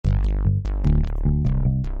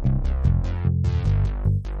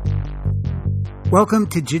Welcome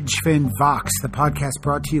to DigFin Vox, the podcast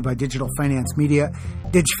brought to you by Digital Finance Media.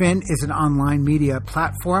 DigFin is an online media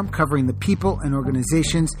platform covering the people and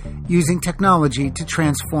organizations using technology to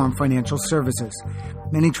transform financial services.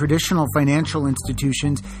 Many traditional financial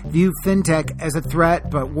institutions view fintech as a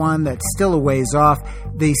threat, but one that's still a ways off.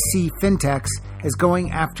 They see fintechs as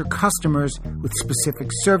going after customers with specific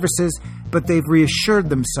services, but they've reassured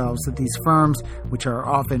themselves that these firms, which are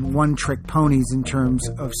often one-trick ponies in terms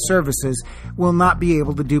of services, will not be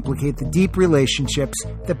able to duplicate the deep relationships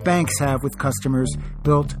that banks have with customers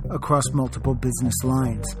built across multiple business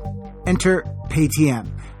lines. Enter Paytm,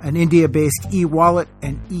 an India-based e-wallet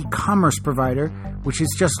and e-commerce provider, which has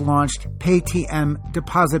just launched Paytm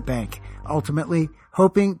Deposit Bank, ultimately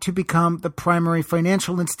hoping to become the primary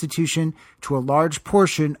financial institution to a large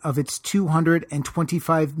portion of its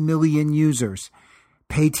 225 million users.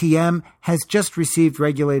 Paytm has just received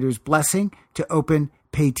regulators' blessing to open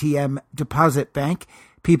Paytm Deposit Bank.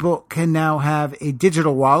 People can now have a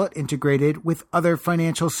digital wallet integrated with other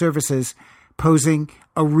financial services, posing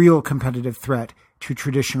a real competitive threat to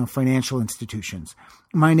traditional financial institutions.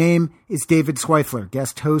 My name is David Schweifler,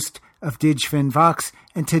 guest host of DigFin Vox,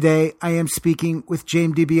 and today I am speaking with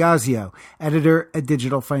James DiBiasio, editor at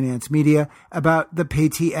Digital Finance Media, about the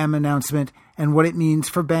Paytm announcement and what it means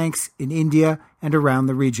for banks in India and around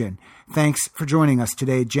the region. Thanks for joining us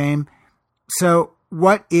today, James. So,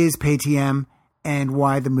 what is Paytm and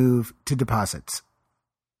why the move to deposits?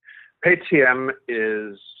 Paytm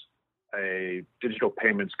is a digital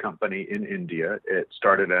payments company in India. It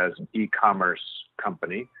started as an e-commerce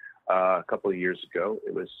company a couple of years ago.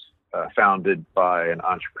 It was founded by an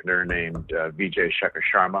entrepreneur named Vijay Shekhar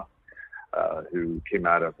Sharma, who came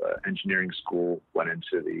out of engineering school, went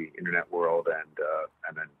into the internet world,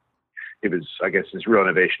 and then it was, I guess, his real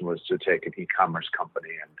innovation was to take an e-commerce company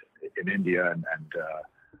in India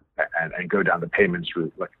and go down the payments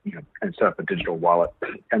route, and set up a digital wallet.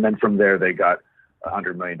 And then from there, they got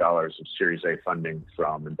 $100 million of Series A funding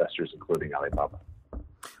from investors, including Alibaba.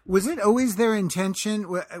 Was it always their intention?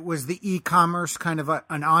 Was the e-commerce kind of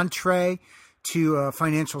an entree to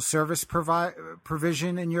financial service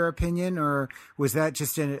provision, in your opinion, or was that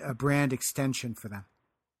just a brand extension for them?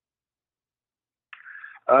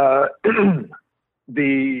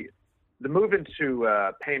 The move into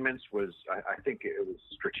payments was, I think, it was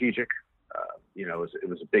strategic. It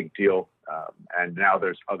was a big deal, and now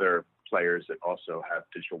there's other players that also have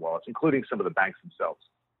digital wallets, including some of the banks themselves.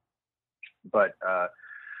 But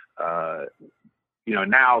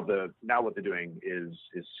now what they're doing is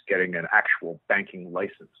getting an actual banking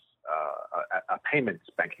license, a payments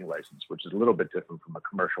banking license, which is a little bit different from a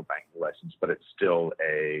commercial banking license, but it's still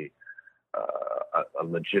a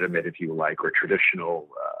legitimate, if you like, or traditional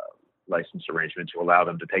license arrangement to allow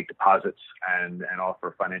them to take deposits and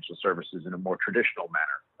offer financial services in a more traditional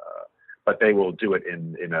manner. But they will do it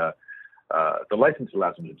in the license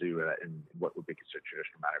allows them to do it in what would be considered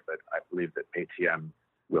traditional manner. But I believe that Paytm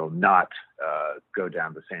will not go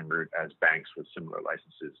down the same route as banks with similar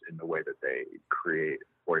licenses in the way that they create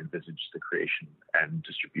or envisage the creation and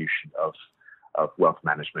distribution of wealth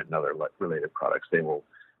management and other related products. They will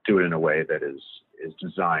do it in a way that is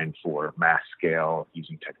designed for mass scale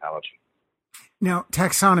using technology. Now,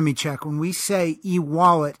 taxonomy check. When we say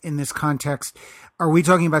e-wallet in this context, are we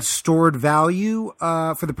talking about stored value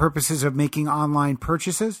for the purposes of making online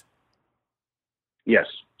purchases? Yes.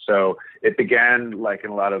 So it began, like in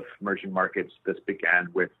a lot of emerging markets, this began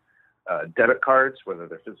with debit cards, whether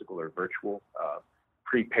they're physical or virtual,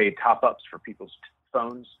 prepaid top-ups for people's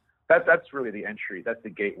phones. That's really the entry. That's the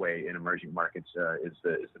gateway in emerging markets is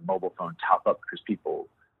the mobile phone top-up, because people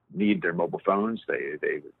need their mobile phones.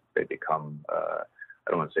 They become, I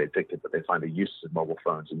don't want to say addicted, but they find the use of mobile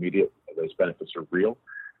phones immediate. Those benefits are real.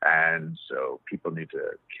 And so people need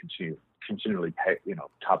to continually pay,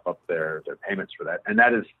 top up their payments for that. And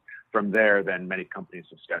that is from there, then many companies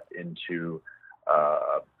have stepped into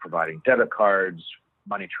providing debit cards,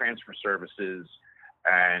 money transfer services,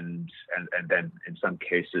 and then in some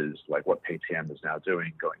cases, like what Paytm is now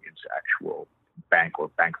doing, going into actual bank or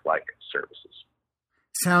bank-like services.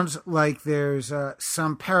 Sounds like there's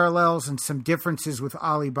some parallels and some differences with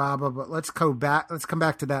Alibaba, but let's come back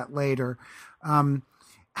to that later.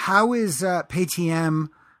 How is Paytm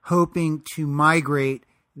hoping to migrate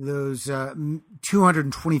those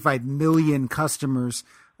 225 million customers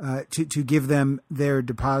to give them their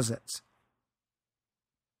deposits?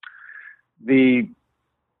 It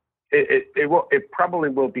probably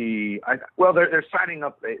will be. They're signing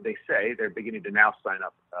up. They say they're beginning to now sign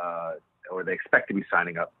up, or they expect to be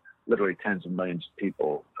signing up literally tens of millions of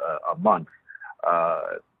people a month.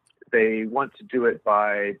 They want to do it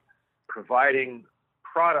by providing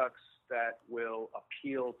products that will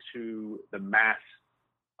appeal to the mass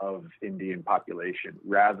of Indian population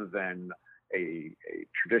rather than a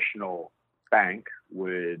traditional bank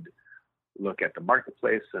would look at the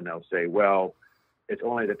marketplace and they'll say, well, it's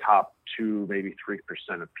only the top 2, maybe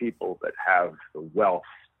 3% of people that have the wealth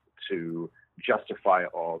to justify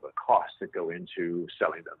all the costs that go into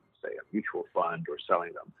selling them, say, a mutual fund or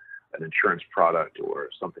selling them an insurance product or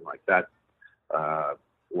something like that, or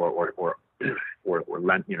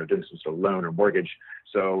lend, doing some sort of loan or mortgage.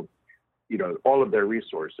 So, all of their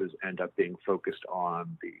resources end up being focused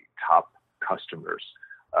on the top customers,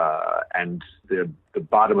 and the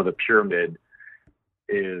bottom of the pyramid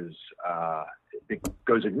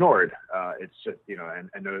goes ignored. It's just,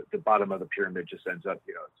 and the bottom of the pyramid just ends up,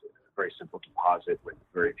 it's a very simple deposit with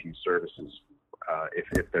very few services,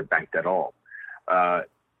 if they're banked at all.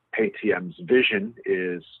 Paytm's vision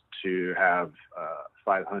is to have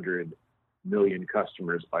 500 million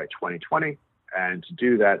customers by 2020. And to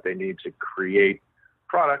do that, they need to create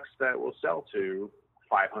products that will sell to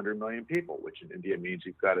 500 million people, which in India means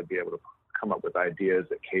you've got to be able to come up with ideas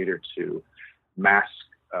that cater to mass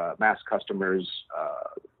customers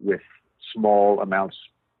with small amounts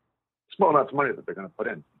of money that they're going to put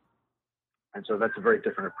in. And so that's a very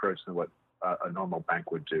different approach than what a normal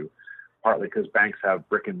bank would do, partly because banks have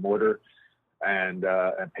brick and mortar and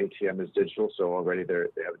Paytm is digital. So already they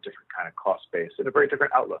have a different kind of cost base and a very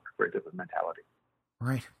different outlook, very different mentality.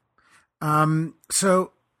 Right.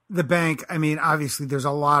 So the bank, obviously there's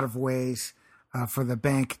a lot of ways for the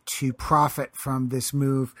bank to profit from this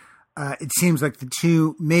move. It seems like the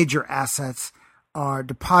two major assets are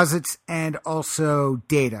deposits and also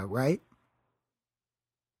data, right?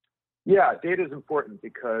 Yeah, data is important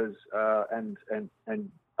because and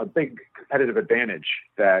a big competitive advantage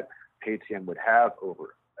that Paytm would have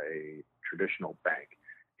over a traditional bank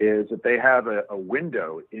is that they have a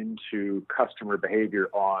window into customer behavior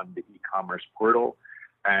on the e-commerce portal,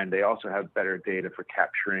 and they also have better data for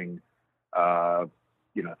capturing,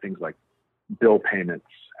 things like bill payments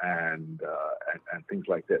and things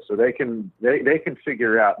like this. So they can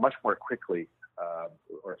figure out much more quickly,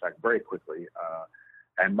 or in fact very quickly,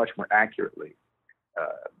 and much more accurately,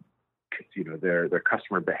 their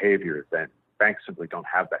customer behavior than banks simply don't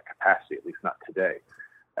have that capacity, at least not today.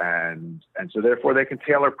 And so therefore they can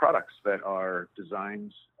tailor products that are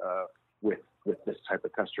designed with this type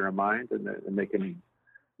of customer in mind, and they can,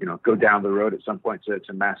 go down the road at some point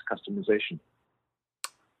to mass customization.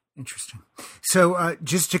 Interesting. So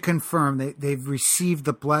just to confirm, they've received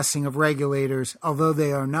the blessing of regulators, although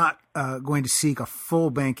they are not going to seek a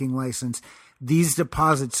full banking license. These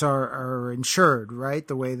deposits are insured, right?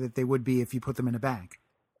 The way that they would be if you put them in a bank.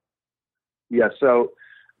 Yeah. So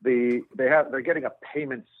they're getting a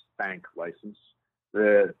payments bank license.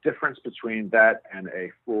 The difference between that and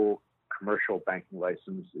a full commercial banking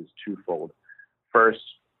license is twofold. First,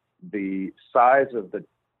 the size of the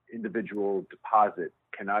individual deposit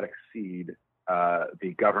cannot exceed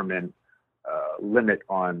the government limit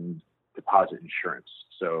on deposit insurance.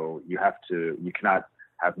 So you cannot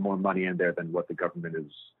have more money in there than what the government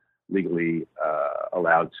is legally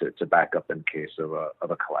allowed to back up in case of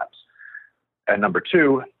a collapse. And number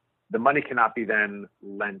two, the money cannot be then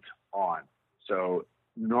lent on. So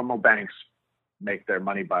normal banks make their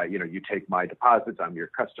money by, you take my deposits, I'm your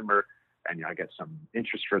customer, and I get some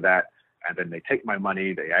interest for that. And then they take my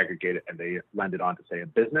money, they aggregate it, and they lend it on to, say, a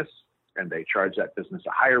business, and they charge that business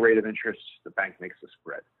a higher rate of interest. The bank makes a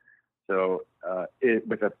spread. So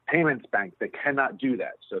with a payments bank, they cannot do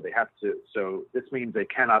that. So they have to. So this means they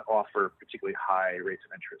cannot offer particularly high rates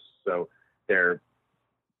of interest. So their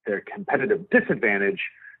competitive disadvantage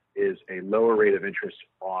is a lower rate of interest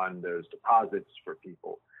on those deposits for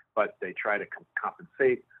people. But they try to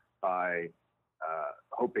compensate by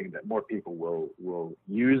hoping that more people will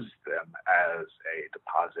use them as a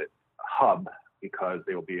deposit hub, because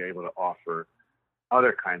they will be able to offer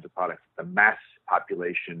other kinds of products the mass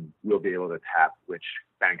population will be able to tap, which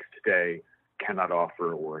banks today cannot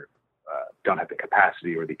offer or don't have the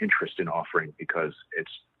capacity or the interest in offering, because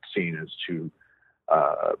it's seen as too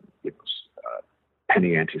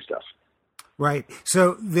penny ante stuff. Right.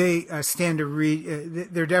 So they stand to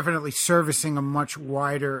they're definitely servicing a much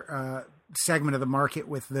wider segment of the market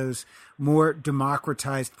with those more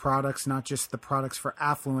democratized products, not just the products for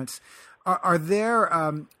affluence. Are there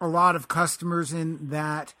a lot of customers in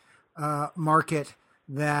that market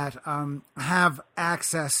that have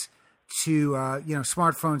access to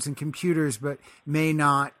smartphones and computers, but may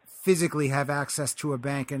not physically have access to a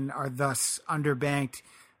bank and are thus underbanked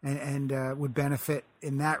and would benefit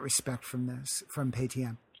in that respect from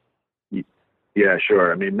Paytm? Yeah,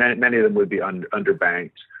 sure. I mean, many of them would be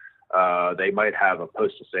underbanked. They might have a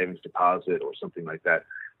postal savings deposit or something like that.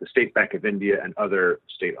 The State Bank of India and other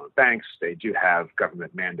state-owned banks, they do have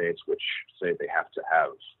government mandates which say they have to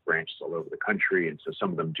have branches all over the country, and so some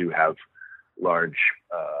of them do have large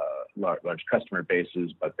customer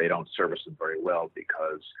bases, but they don't service them very well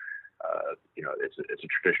because it's a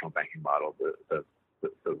traditional banking model. The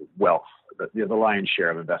wealth, the lion's share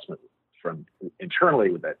of investment from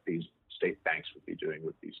internally that these state banks would be doing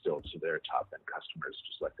would be still to their top end customers,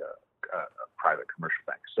 just like a private commercial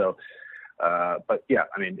bank. So, but yeah,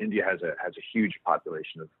 I mean, India has a huge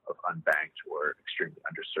population of unbanked or extremely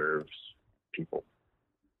underserved people.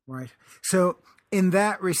 Right. So, in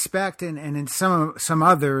that respect, and in some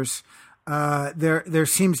others, there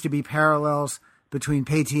seems to be parallels between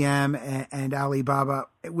Paytm and Alibaba,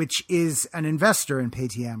 which is an investor in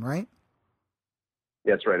Paytm, right?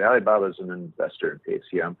 That's right. Alibaba is an investor in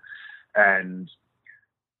Paytm, and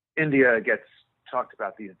India gets talked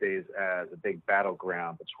about these days as a big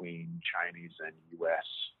battleground between Chinese and U.S.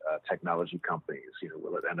 Technology companies.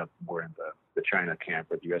 Will it end up more in the China camp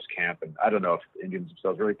or the U.S. camp? And I don't know if the Indians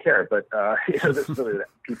themselves really care, but there's really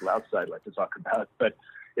people outside like to talk about it. But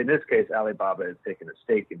in this case, Alibaba has taken a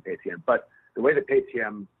stake in Paytm. But the way that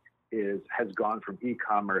Paytm has gone from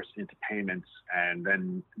e-commerce into payments, and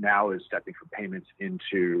then now is stepping from payments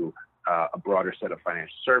into a broader set of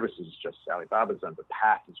financial services, just Alibaba's done. The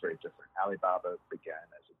path is very different. Alibaba began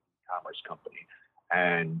as an e-commerce company,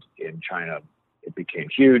 and in China it became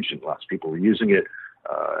huge, and lots of people were using it,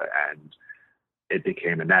 and it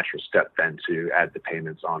became a natural step then to add the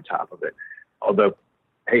payments on top of it. Although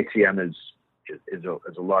Paytm is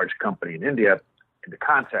a large company in India, in the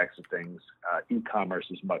context of things, e-commerce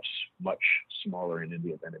is much smaller in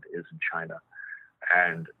India than it is in China,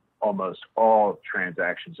 and almost all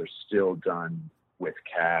transactions are still done with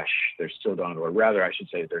cash. They're still done, or rather, I should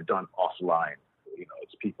say, they're done offline.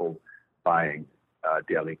 It's people buying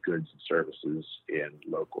daily goods and services in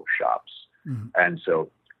local shops. Mm-hmm. And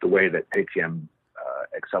so the way that Paytm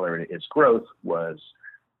accelerated its growth was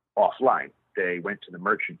offline. They went to the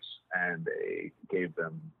merchants and they gave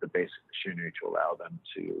them the basic machinery to allow them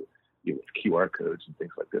to, with QR codes and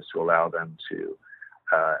things like this, to allow them to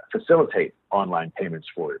facilitate online payments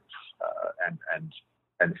for it,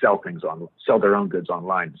 and sell their own goods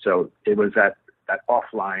online. So it was that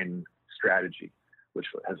offline strategy which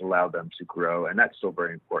has allowed them to grow, and that's still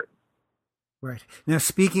very important. Right. Now,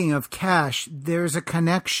 speaking of cash, there's a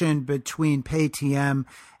connection between Paytm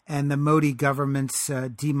and the Modi government's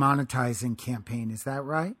demonetizing campaign. Is that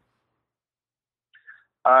right?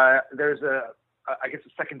 There's I guess, a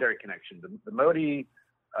secondary connection. The Modi,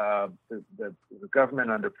 the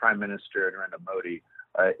government under Prime Minister Narendra Modi,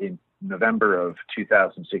 in November of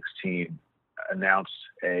 2016, announced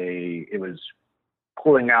it was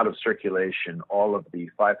pulling out of circulation all of the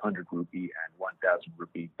 500 rupee and 1,000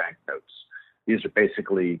 rupee banknotes. These are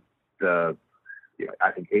basically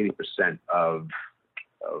I think 80% of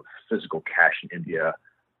physical cash in India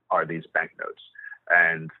are these banknotes.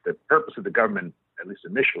 And the purpose of the government, at least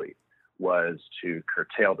initially, was to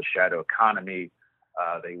curtail the shadow economy.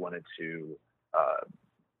 They wanted to,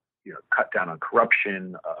 cut down on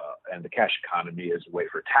corruption, and the cash economy is a way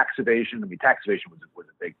for tax evasion. I mean, tax evasion was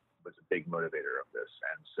a big motivator of this,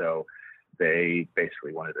 and so they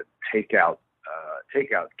basically wanted to take out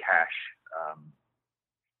cash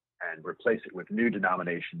and replace it with new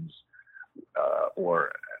denominations,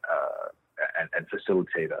 and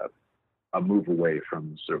facilitate a move away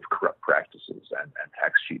from sort of corrupt practices and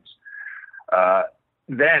tax cheats.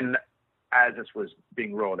 Then, as this was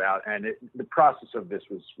being rolled out, and the process of this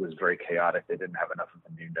was very chaotic. They didn't have enough of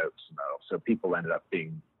the new notes, so people ended up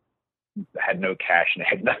had no cash and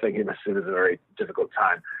had nothing. It was a very difficult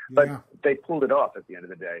time. But they pulled it off at the end of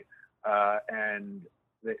the day, and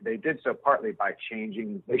they did so partly by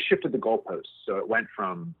they shifted the goalposts. So it went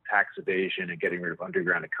from tax evasion and getting rid of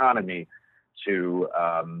underground economy to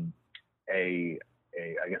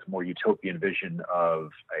I guess, more utopian vision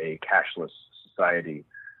of a cashless society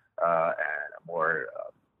and a more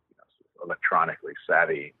electronically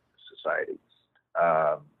savvy society.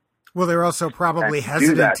 Well, they're also probably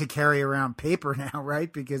hesitant to carry around paper now,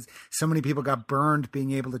 right? Because so many people got burned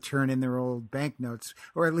being able to turn in their old banknotes,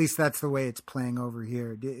 or at least that's the way it's playing over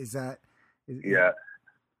here. Yeah.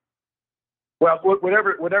 Well,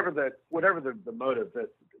 whatever the motive, that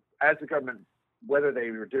as the government, whether they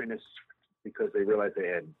were doing this because they realized they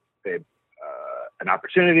had an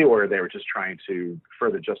opportunity, or they were just trying to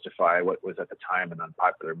further justify what was at the time an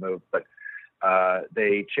unpopular move, but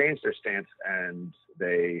they changed their stance and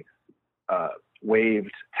they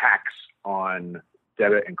waived tax on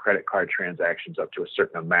debit and credit card transactions up to a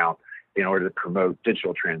certain amount in order to promote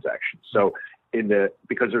digital transactions. So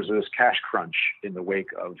because there's this cash crunch in the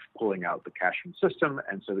wake of pulling out the cash from the system,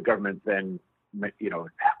 and so the government then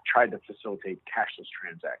tried to facilitate cashless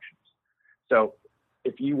transactions. So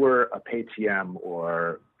if you were a Paytm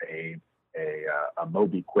or a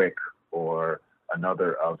MobiQuick or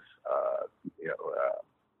another of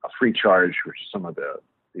a free charge, which is some of the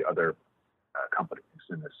other companies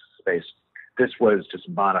in this space, this was just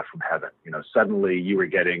manna from heaven. Suddenly you were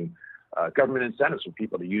getting government incentives for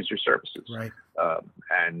people to use your services, right?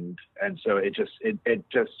 And so it just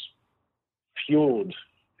fueled,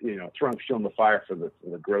 throwing fuel in the fire for the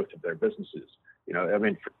growth of their businesses.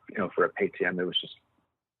 For a Paytm, it was just,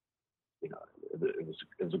 it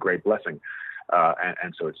was a great blessing,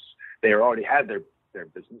 and so they already had their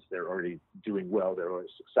business, they're already doing well, they're already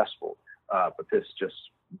successful, but this just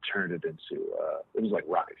turned it into it was like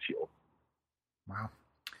rocket fuel. Wow.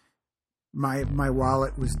 My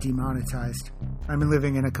wallet was demonetized. I'm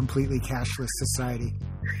living in a completely cashless society.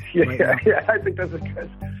 I think that's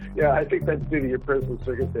I think that's due to your personal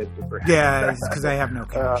circumstances. Yeah, it's because I have no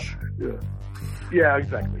cash. Yeah,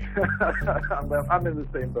 exactly. I'm in the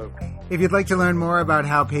same boat. If you'd like to learn more about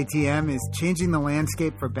how Paytm is changing the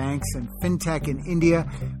landscape for banks and fintech in India,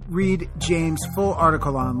 read James' full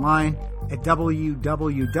article online at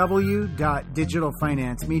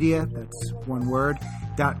www.digitalfinancemedia, that's one word,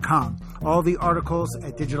 .com. All the articles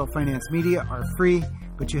at Digital Finance Media are free,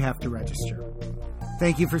 but you have to register.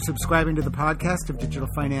 Thank you for subscribing to the podcast of Digital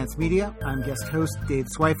Finance Media. I'm guest host Dave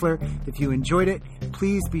Zweifler. If you enjoyed it,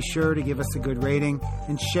 please be sure to give us a good rating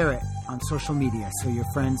and share it on social media so your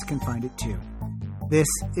friends can find it too. This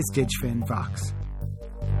is DigFin Vox.